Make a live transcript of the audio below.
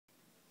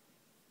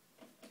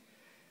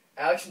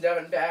Alex and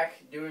Devin back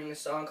doing a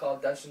song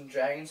called Dungeons and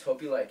Dragons.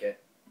 Hope you like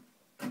it.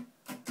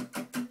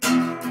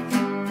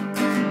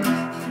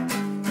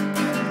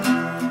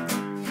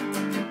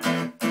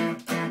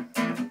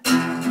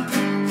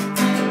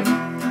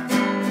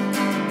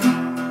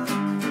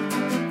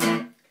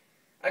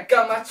 I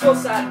got my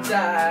 12-sided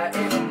die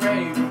and I'm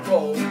ready to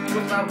roll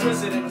with my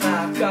wizard and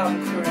my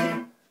goblin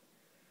crew.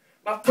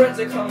 My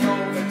friends are coming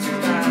over to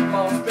my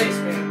mom's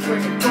basement,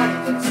 drinking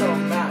money with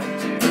some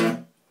Mountain Dew.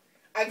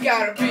 I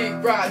got a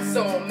big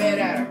ride-saw made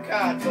out of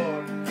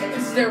cardboard, and the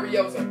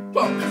stereos are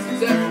bumpers.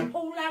 There's a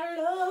whole lot of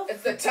love.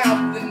 It's the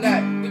time of the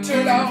night. We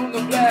turn on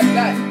the black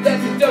light. Let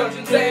the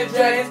Dungeons and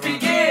Dragons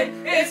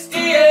begin. It's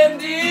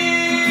D&D.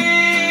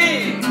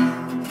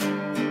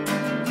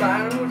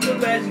 Riding with the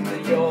legends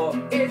of yore.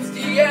 It's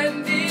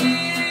D&D.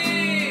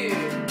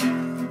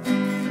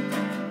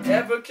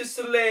 Ever kissed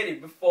a lady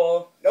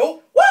before?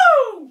 Nope.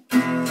 Woo!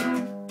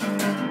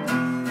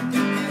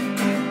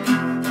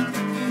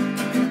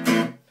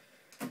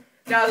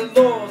 Now the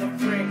Lord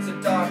of Rings, the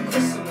dark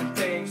crystal and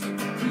things, we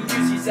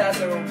use these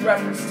as a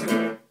reference to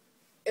it.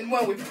 And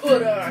when we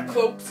put on our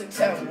cloaks and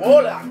tell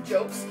warlock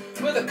jokes,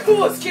 we're the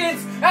coolest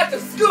kids at the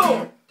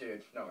school!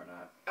 Dude, no we're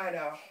not. I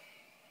know.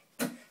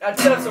 Now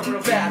Dev's a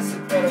real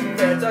bastard, but a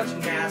fair dungeon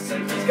master.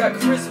 He's got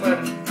charisma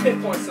and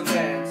hit points to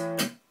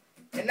land.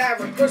 And I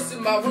rehearse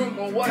in my room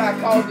on what I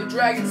call the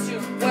dragon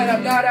suit when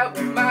I'm not out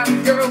with my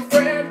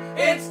girlfriend.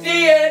 It's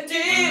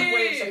D&D!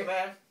 Wait a second,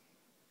 man.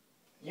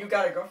 You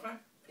got a girlfriend?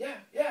 Yeah.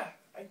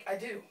 I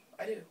do.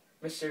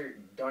 Mr.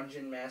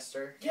 Dungeon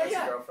Master has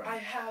a girlfriend. I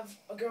have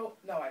a girl.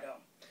 No, I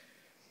don't.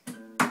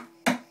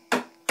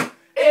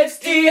 It's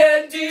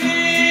D&D!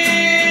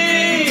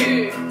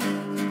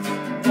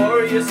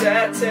 Warriors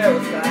that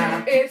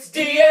terrify. It's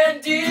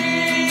D&D!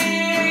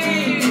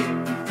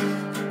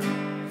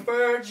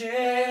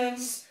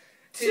 Virgins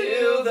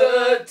till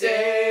the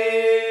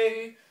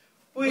day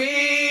we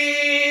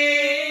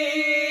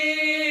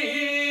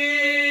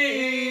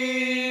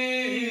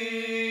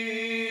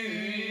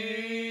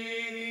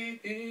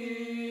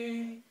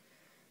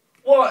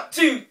 1,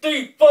 2,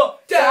 3, 4,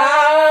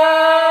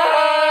 die!